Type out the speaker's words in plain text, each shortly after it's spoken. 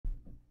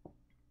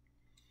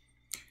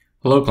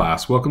Hello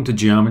class, welcome to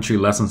Geometry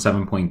Lesson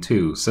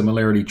 7.2,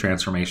 Similarity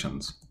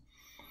Transformations.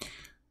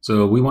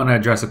 So we want to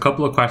address a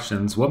couple of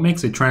questions. What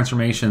makes a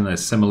transformation a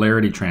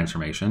similarity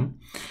transformation?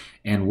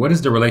 And what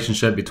is the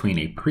relationship between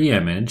a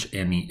pre-image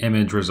and the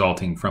image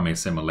resulting from a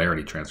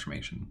similarity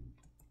transformation?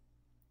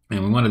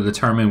 And we want to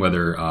determine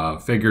whether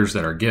figures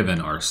that are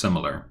given are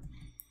similar.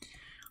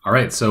 All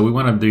right, so we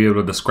want to be able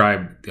to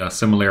describe a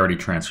similarity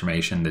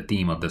transformation, the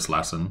theme of this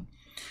lesson.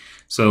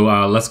 So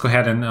let's go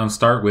ahead and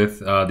start with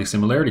the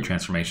similarity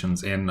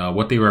transformations and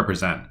what they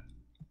represent.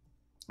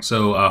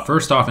 So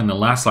first off, in the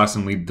last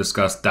lesson, we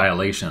discussed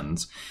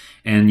dilations.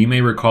 And you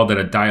may recall that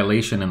a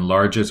dilation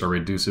enlarges or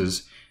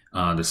reduces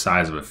the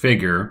size of a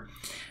figure.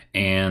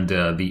 And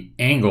the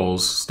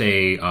angles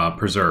stay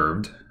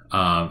preserved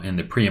in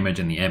the pre-image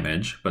and the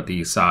image, but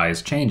the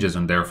size changes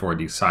and therefore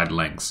the side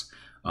lengths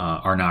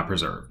are not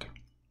preserved.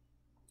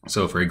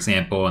 So for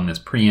example, in this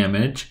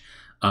pre-image,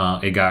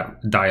 it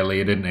got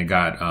dilated and it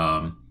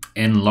got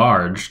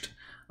enlarged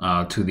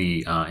to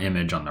the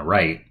image on the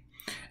right,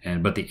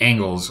 but the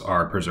angles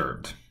are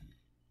preserved.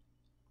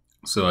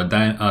 So a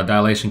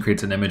dilation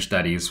creates an image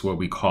that is what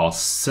we call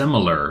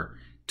similar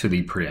to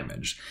the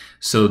pre-image.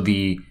 So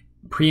the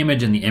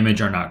pre-image and the image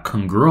are not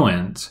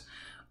congruent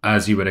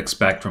as you would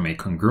expect from a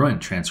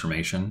congruent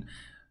transformation.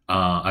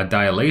 A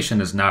dilation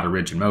is not a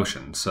rigid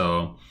motion.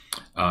 So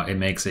it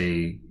makes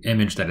a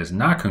image that is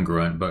not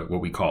congruent, but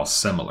what we call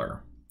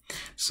similar.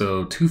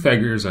 So two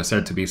figures are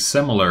said to be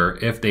similar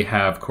if they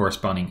have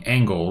corresponding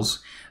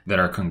angles that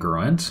are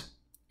congruent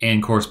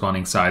and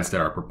corresponding sides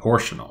that are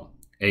proportional,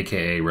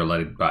 aka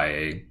related by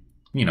a,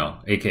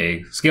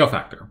 aka scale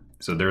factor.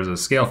 So there's a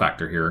scale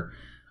factor here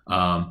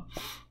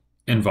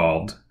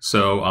involved.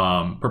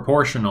 So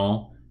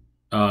proportional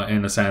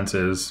in a sense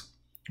is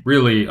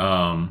really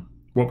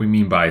what we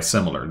mean by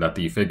similar, that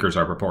the figures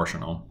are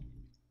proportional.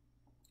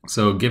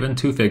 So given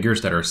two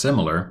figures that are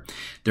similar,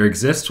 there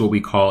exists what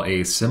we call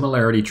a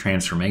similarity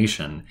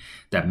transformation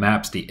that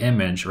maps the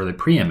image or the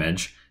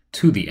pre-image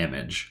to the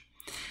image.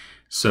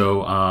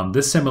 So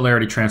this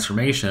similarity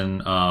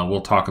transformation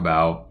we'll talk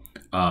about,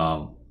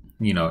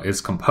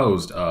 is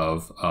composed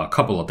of a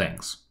couple of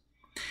things.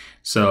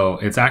 So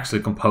it's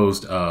actually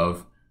composed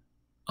of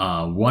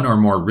one or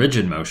more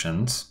rigid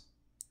motions,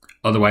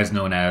 otherwise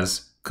known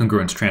as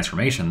congruence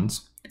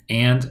transformations,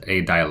 and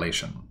a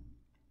dilation.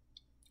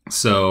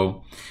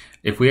 So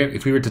if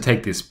we were to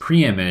take this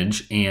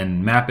pre-image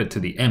and map it to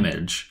the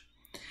image,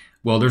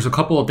 well, there's a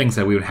couple of things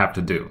that we would have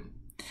to do.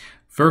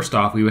 First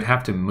off, we would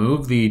have to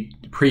move the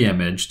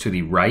pre-image to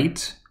the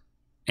right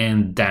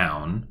and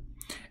down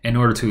in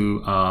order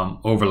to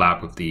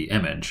overlap with the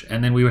image.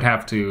 And then we would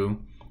have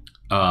to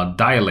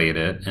dilate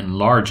it,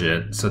 enlarge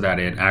it, so that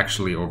it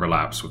actually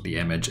overlaps with the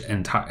image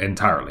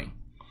entirely.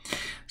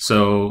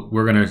 So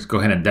we're going to go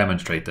ahead and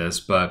demonstrate this,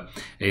 but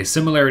a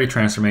similarity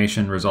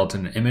transformation results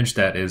in an image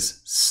that is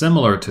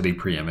similar to the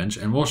pre-image,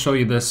 and we'll show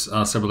you this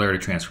similarity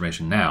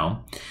transformation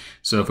now.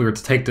 So if we were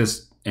to take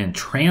this and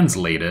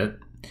translate it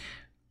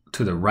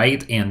to the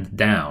right and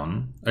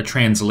down, a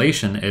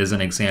translation is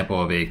an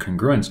example of a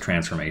congruence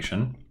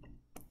transformation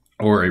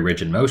or a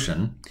rigid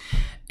motion,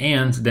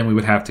 and then we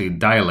would have to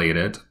dilate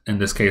it, in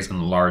this case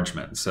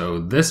enlargement. So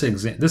this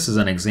is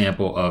an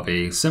example of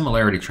a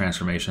similarity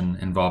transformation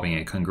involving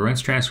a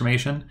congruence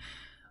transformation,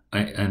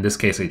 in this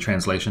case a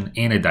translation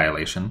and a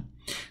dilation.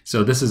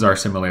 So this is our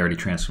similarity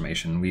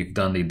transformation. We've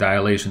done the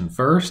dilation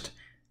first,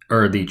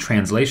 or the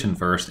translation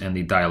first, and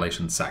the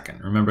dilation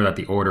second. Remember that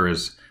the order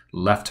is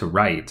left to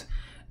right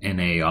in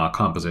a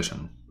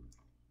composition,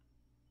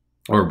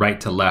 or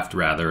right to left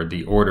rather.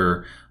 The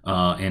order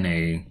in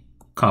a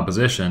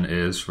composition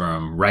is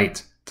from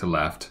right to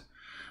left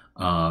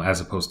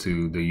as opposed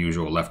to the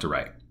usual left to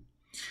right.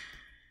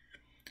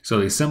 So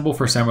the symbol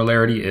for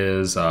similarity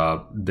is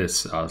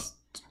this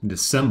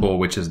symbol,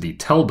 which is the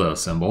tilde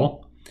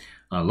symbol.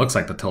 Looks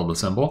like the tilde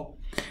symbol.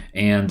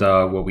 And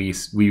what we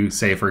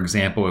say, for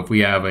example, if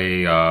we have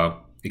a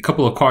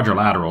couple of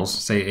quadrilaterals,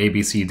 say A,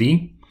 B, C,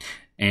 D,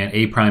 and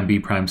A prime, B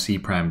prime, C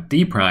prime,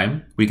 D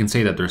prime, we can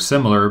say that they're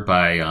similar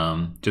by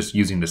just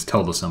using this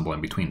tilde symbol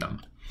in between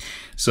them.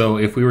 So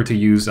if we were to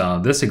use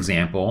this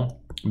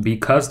example,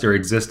 because there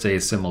exists a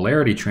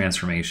similarity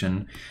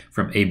transformation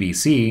from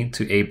ABC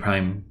to A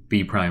prime,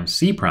 B prime,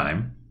 C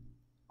prime,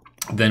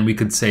 then we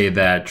could say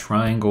that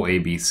triangle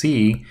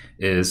ABC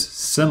is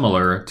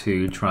similar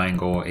to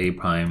triangle A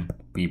prime,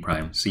 B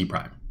prime, C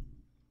prime.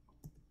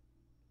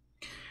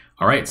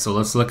 All right, so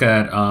let's look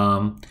at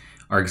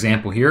our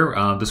example here.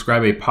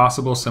 Describe a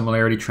possible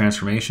similarity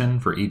transformation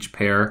for each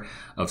pair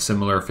of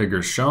similar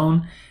figures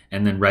shown,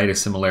 and then write a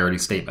similarity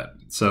statement.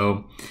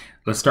 So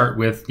let's start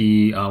with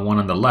the one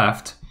on the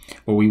left.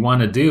 What we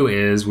want to do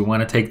is we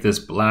want to take this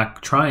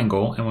black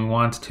triangle and we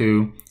want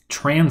to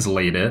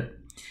translate it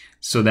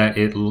so that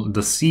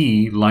the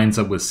C lines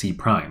up with C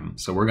prime.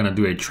 So we're going to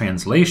do a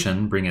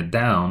translation, bring it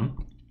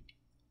down,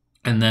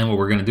 and then what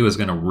we're going to do is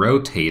going to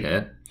rotate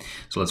it.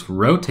 So let's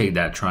rotate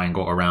that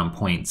triangle around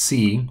point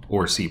C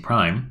or C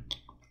prime.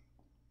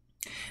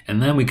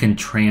 And then we can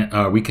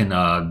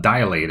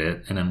dilate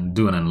it and then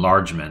do an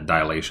enlargement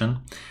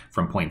dilation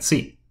from point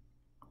C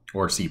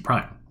or C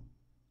prime.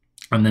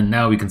 And then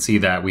now we can see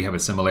that we have a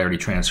similarity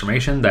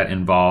transformation that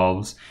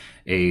involves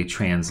a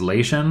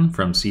translation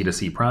from C to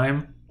C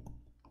prime,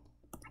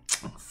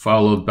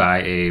 followed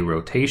by a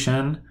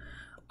rotation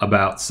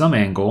about some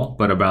angle,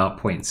 but about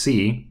point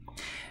C,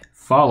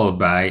 followed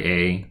by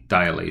a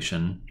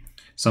dilation,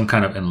 some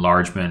kind of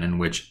enlargement in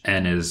which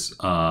n is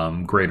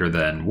greater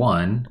than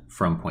 1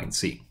 from point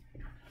C.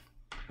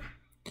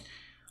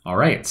 All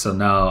right, so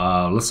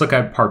now let's look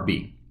at part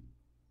B.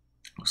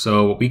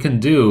 So what we can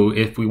do,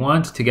 if we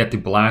want to get the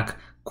black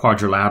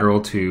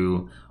quadrilateral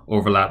to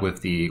overlap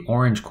with the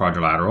orange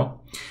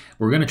quadrilateral,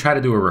 we're going to try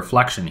to do a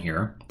reflection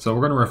here. So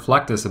we're going to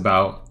reflect this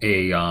about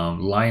a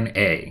line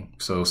A.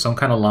 So some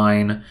kind of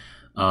line,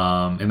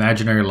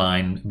 imaginary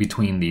line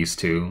between these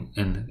two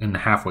in the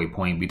halfway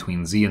point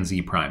between Z and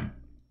Z prime.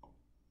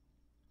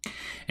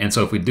 And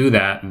so if we do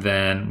that,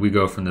 then we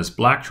go from this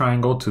black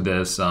triangle to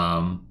this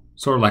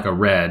sort of like a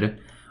red,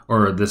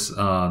 or this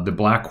the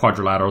black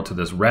quadrilateral to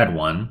this red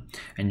one,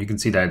 and you can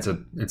see that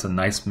it's a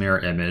nice mirror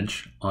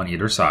image on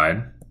either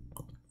side,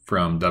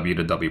 from W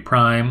to W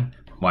prime,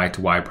 Y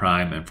to Y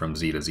prime, and from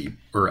Z to Z,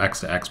 or X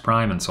to X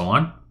prime, and so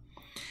on.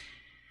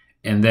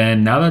 And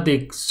then now that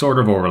they sort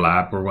of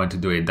overlap, we're going to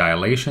do a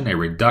dilation, a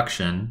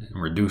reduction, and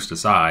reduce the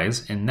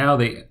size, and now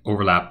they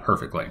overlap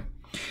perfectly.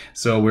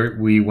 So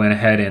we went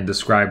ahead and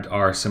described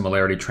our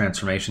similarity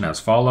transformation as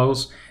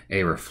follows: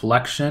 a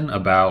reflection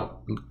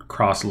about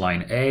cross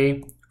line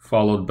A,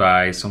 followed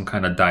by some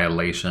kind of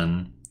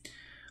dilation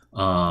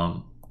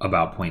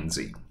about point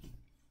Z.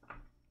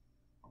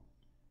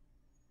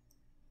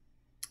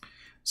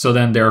 So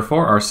then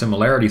therefore our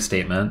similarity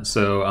statement,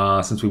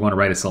 so since we want to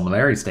write a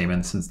similarity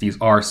statement, since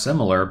these are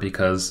similar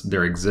because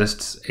there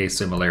exists a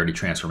similarity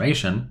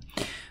transformation,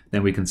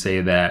 then we can say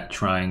that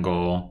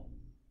triangle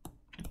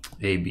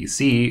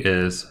ABC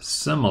is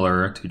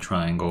similar to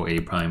triangle A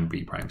prime,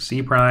 B prime,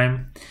 C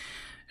prime.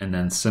 And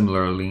then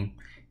similarly,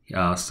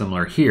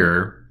 similar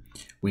here,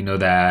 we know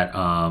that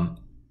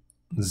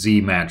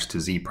Z matched to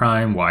Z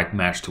prime, Y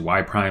matched to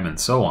Y prime, and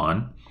so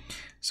on.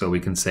 So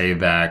we can say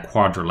that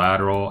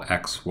quadrilateral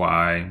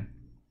XY,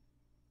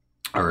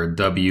 or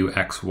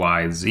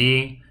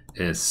WXYZ,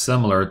 is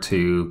similar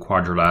to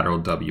quadrilateral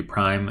W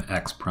prime,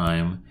 X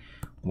prime,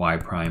 Y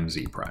prime,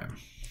 Z prime.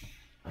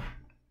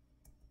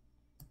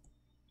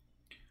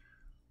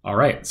 All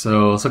right,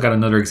 so let's look at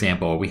another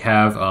example. We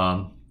have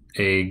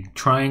a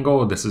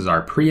triangle. This is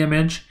our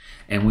pre-image,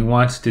 and we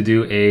want to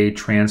do a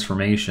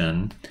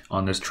transformation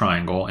on this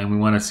triangle, and we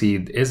want to see,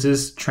 is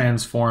this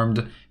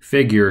transformed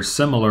figure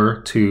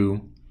similar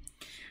to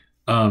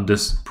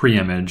this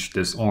pre-image,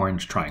 this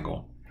orange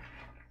triangle?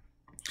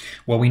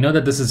 Well, we know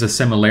that this is a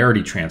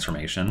similarity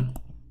transformation,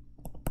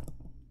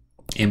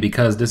 and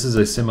because this is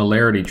a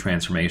similarity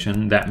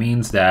transformation, that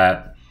means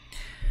that,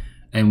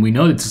 and we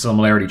know it's a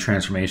similarity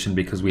transformation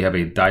because we have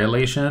a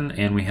dilation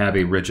and we have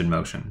a rigid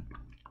motion.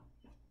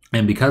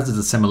 And because it's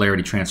a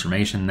similarity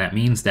transformation, that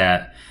means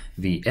that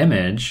the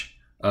image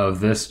of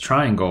this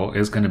triangle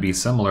is going to be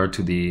similar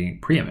to the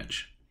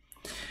pre-image.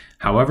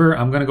 However,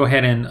 I'm going to go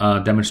ahead and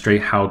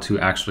demonstrate how to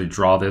actually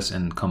draw this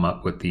and come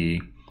up with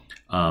the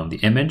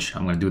image.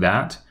 I'm going to do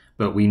that.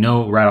 But we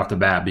know right off the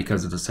bat,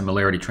 because it's a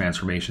similarity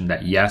transformation,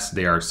 that yes,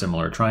 they are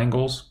similar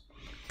triangles.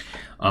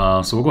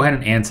 So we'll go ahead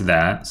and answer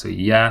that. So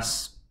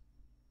yes,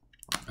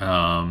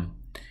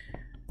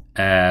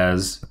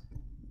 as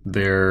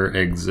there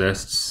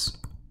exists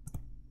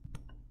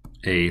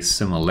a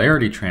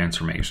similarity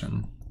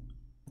transformation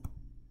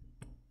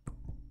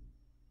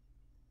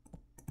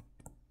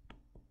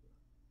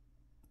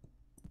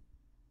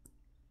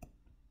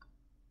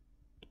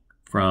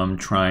from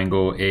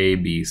triangle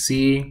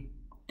ABC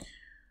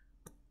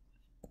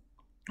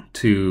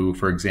to,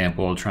 for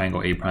example,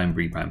 triangle A prime,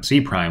 B prime, C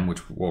prime,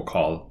 which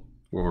we'll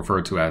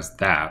refer to as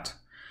that.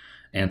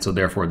 And so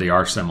therefore they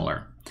are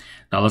similar.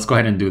 Now let's go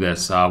ahead and do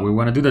this. We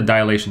want to do the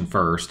dilation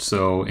first.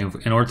 So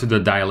in order to do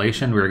the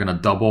dilation, we're going to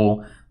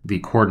double the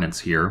coordinates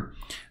here.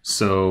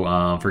 So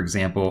for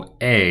example,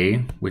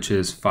 A, which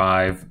is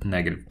 5,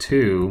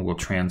 -2, will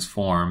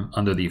transform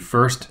under the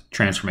first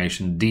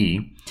transformation,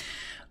 D.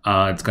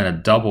 It's going to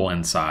double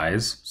in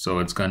size. So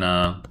it's going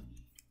to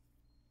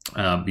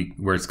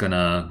where it's going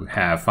to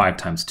have 5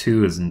 times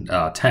 2 is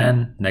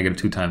 10,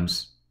 -2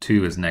 times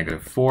 2 is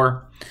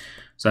 -4.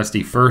 So that's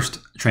the first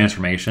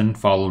transformation,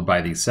 followed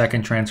by the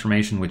second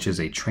transformation, which is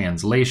a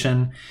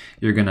translation.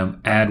 You're going to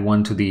add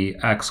 1 to the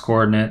x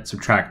coordinate,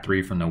 subtract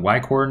 3 from the y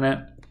coordinate.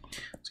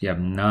 So you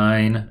have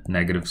 9,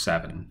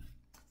 -7.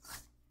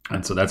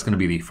 And so that's going to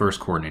be the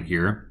first coordinate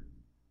here.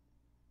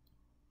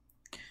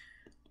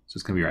 So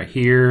it's going to be right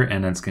here,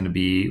 and it's going to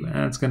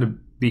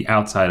be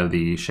outside of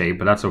the shape,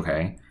 but that's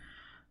okay.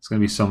 It's going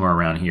to be somewhere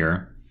around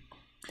here.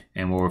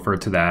 And we'll refer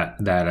to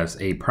that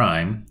as A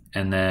prime.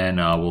 And then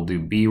we'll do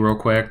B real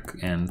quick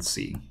and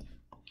C.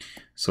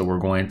 So we're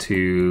going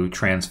to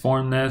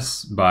transform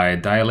this by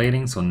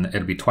dilating. So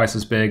it'll be twice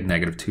as big,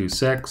 -2,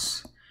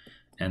 6.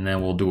 And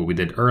then we'll do what we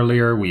did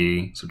earlier.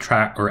 We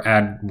subtract or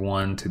add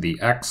 1 to the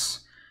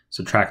x,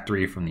 subtract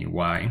 3 from the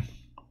y.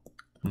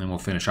 And then we'll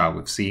finish out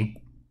with c.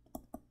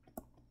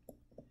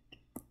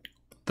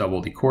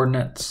 Double the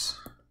coordinates.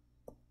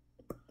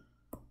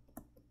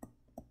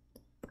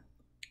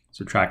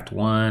 Subtract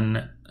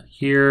 1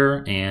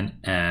 here and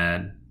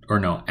add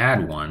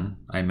 1.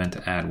 I meant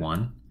to add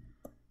 1.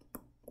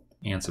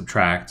 And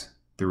subtract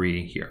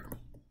 3 here.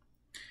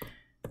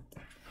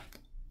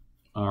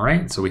 All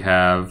right, so we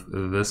have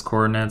this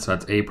coordinate, so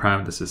that's a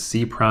prime, this is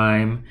c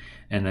prime,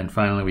 and then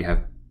finally we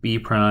have b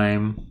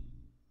prime.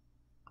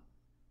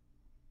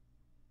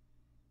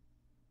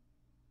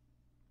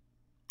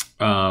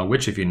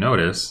 Which, if you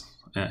notice,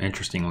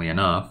 interestingly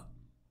enough,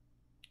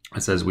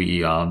 it says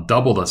we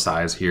double the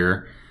size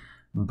here,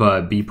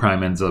 but b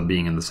prime ends up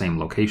being in the same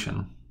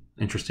location.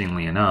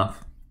 Interestingly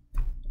enough,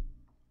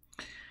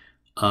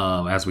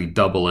 as we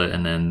double it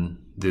and then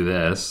do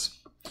this.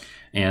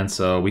 And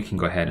so we can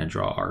go ahead and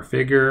draw our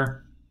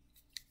figure.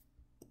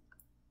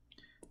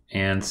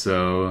 And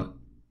so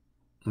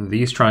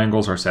these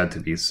triangles are said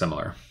to be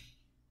similar.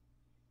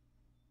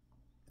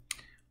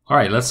 All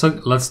right,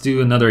 let's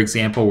do another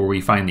example where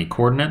we find the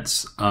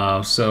coordinates.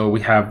 So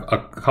we have a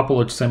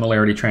couple of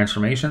similarity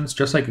transformations,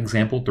 just like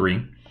example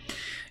 3.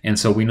 And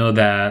so we know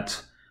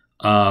that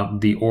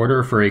the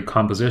order for a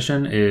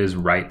composition is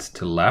right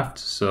to left.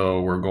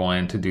 So we're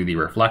going to do the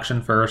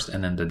reflection first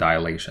and then the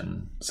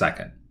dilation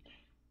second.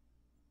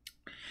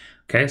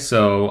 Okay,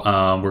 so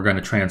we're going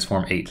to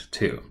transform 8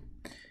 too.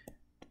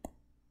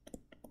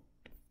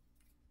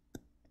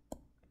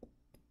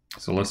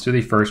 So let's do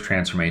the first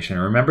transformation.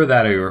 Remember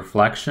that a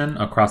reflection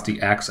across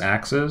the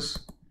x-axis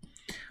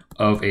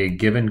of a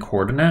given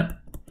coordinate,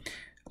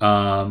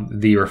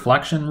 the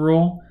reflection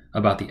rule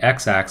about the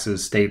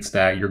x-axis states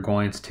that you're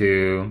going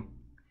to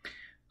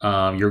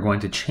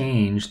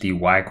change the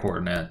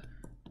y-coordinate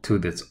to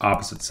its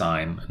opposite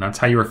sign, and that's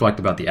how you reflect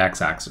about the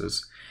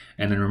x-axis.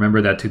 And then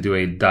remember that to do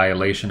a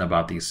dilation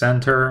about the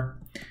center,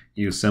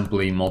 you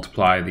simply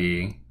multiply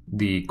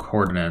the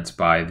coordinates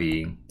by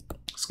the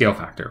scale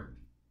factor.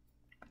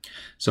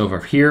 So over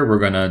here, we're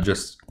going to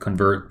just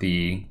convert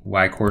the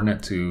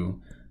y-coordinate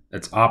to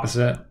its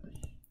opposite.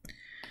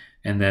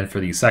 And then for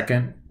the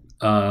second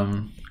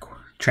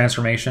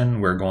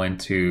transformation, we're going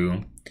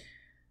to,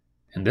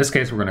 in this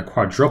case, we're going to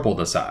quadruple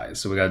the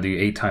size. So we got to do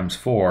 8 times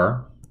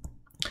 4,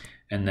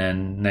 and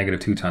then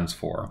 -2 times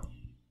 4.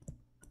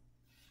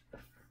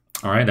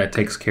 All right, that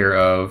takes care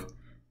of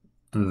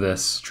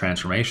this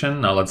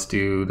transformation. Now let's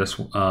do this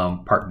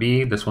part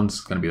B. This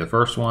one's going to be the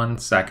first one,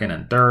 second,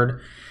 and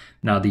third.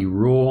 Now the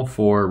rule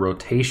for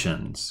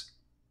rotations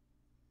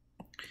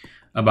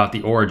about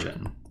the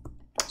origin.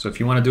 So if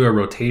you want to do a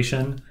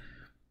rotation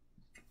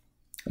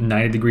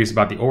 90 degrees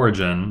about the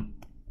origin,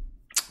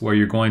 where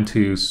you're going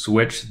to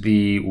switch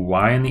the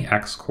y and the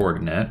x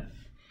coordinate.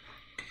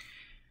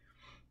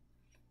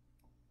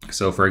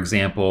 So for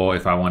example,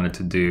 if I wanted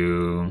to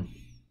do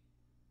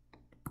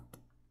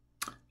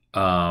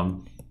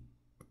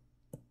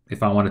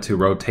if I wanted to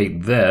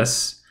rotate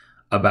this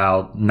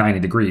about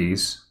 90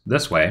 degrees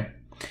this way,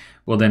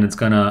 well then it's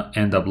going to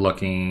end up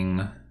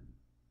looking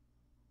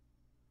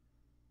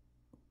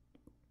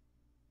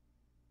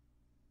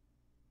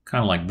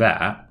kind of like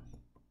that.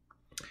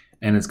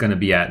 And it's going to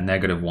be at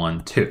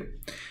 -1, 2.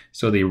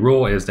 So the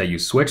rule is that you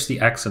switch the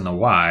x and the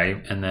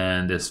y, and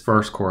then this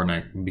first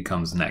coordinate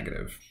becomes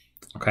negative.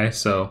 Okay,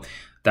 so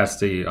that's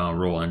the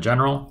rule in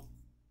general.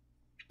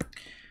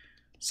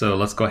 So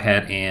let's go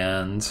ahead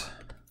and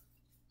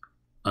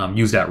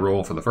use that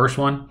rule for the first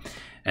one.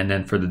 And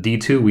then for the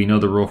D2, we know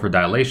the rule for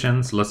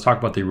dilation. So let's talk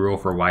about the rule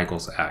for y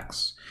equals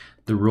x.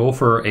 The rule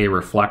for a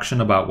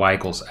reflection about y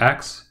equals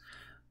x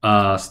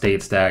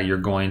states that you're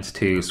going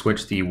to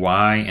switch the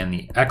y and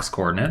the x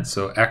coordinates.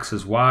 So x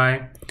is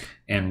y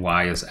and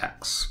y is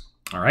x.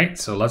 All right,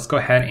 so let's go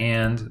ahead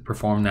and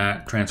perform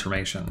that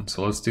transformation.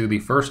 So let's do the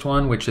first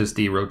one, which is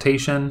the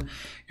rotation.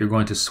 You're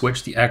going to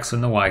switch the x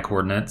and the y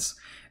coordinates,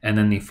 and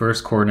then the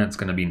first coordinate is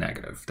going to be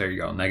negative. There you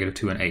go,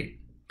 -2 and 8.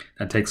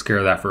 That takes care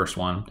of that first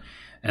one.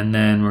 And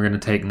then we're going to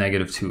take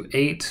 -2,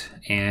 8,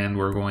 and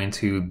we're going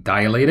to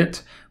dilate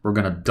it. We're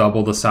going to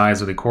double the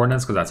size of the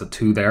coordinates because that's a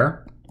 2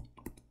 there.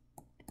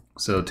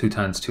 So 2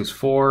 times 2 is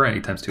 4,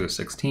 8 times 2 is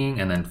 16.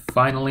 And then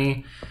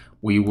finally,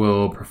 we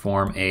will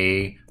perform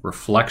a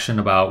reflection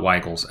about y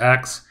equals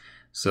x.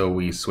 So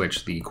we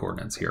switch the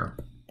coordinates here.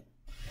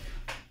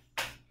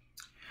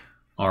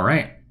 All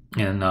right,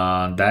 and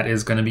that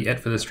is going to be it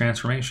for this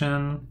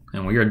transformation,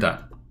 and we are done.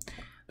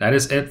 That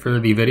is it for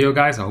the video,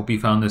 guys. I hope you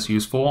found this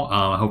useful.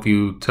 I hope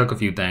you took a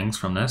few things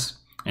from this.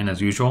 And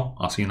as usual,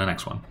 I'll see you in the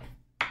next one.